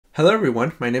Hello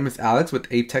everyone, my name is Alex with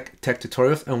Apetech Tech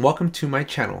Tutorials and welcome to my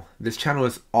channel. This channel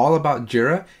is all about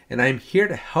Jira and I am here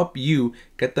to help you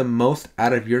get the most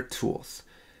out of your tools.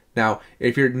 Now,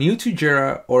 if you're new to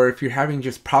Jira or if you're having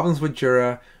just problems with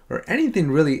Jira or anything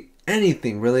related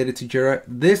to Jira,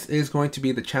 this is going to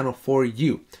be the channel for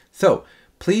you. So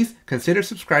please consider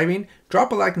subscribing,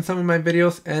 drop a like in some of my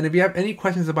videos, and if you have any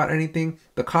questions about anything,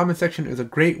 the comment section is a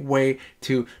great way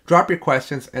to drop your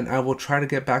questions and I will try to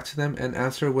get back to them and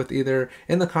answer with either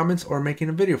in the comments or making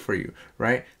a video for you,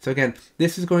 right? So again,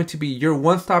 this is going to be your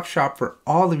one-stop shop for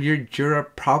all of your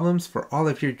Jira problems, for all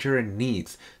of your Jira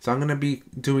needs. So I'm going to be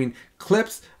doing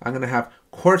clips, I'm going to have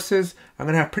courses, I'm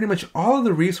going to have pretty much all of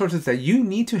the resources that you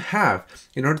need to have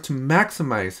in order to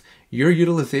maximize your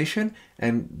utilization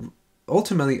and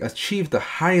ultimately achieve the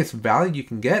highest value you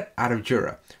can get out of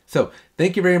Jira. So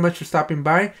thank you very much for stopping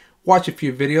by. Watch a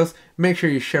few videos. Make sure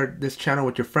you share this channel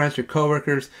with your friends, your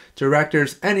coworkers,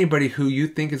 directors, anybody who you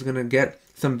think is going to get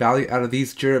some value out of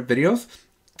these Jira videos.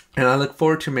 And I look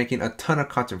forward to making a ton of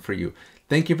content for you.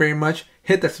 Thank you very much.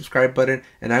 Hit that subscribe button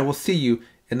and I will see you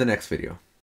in the next video.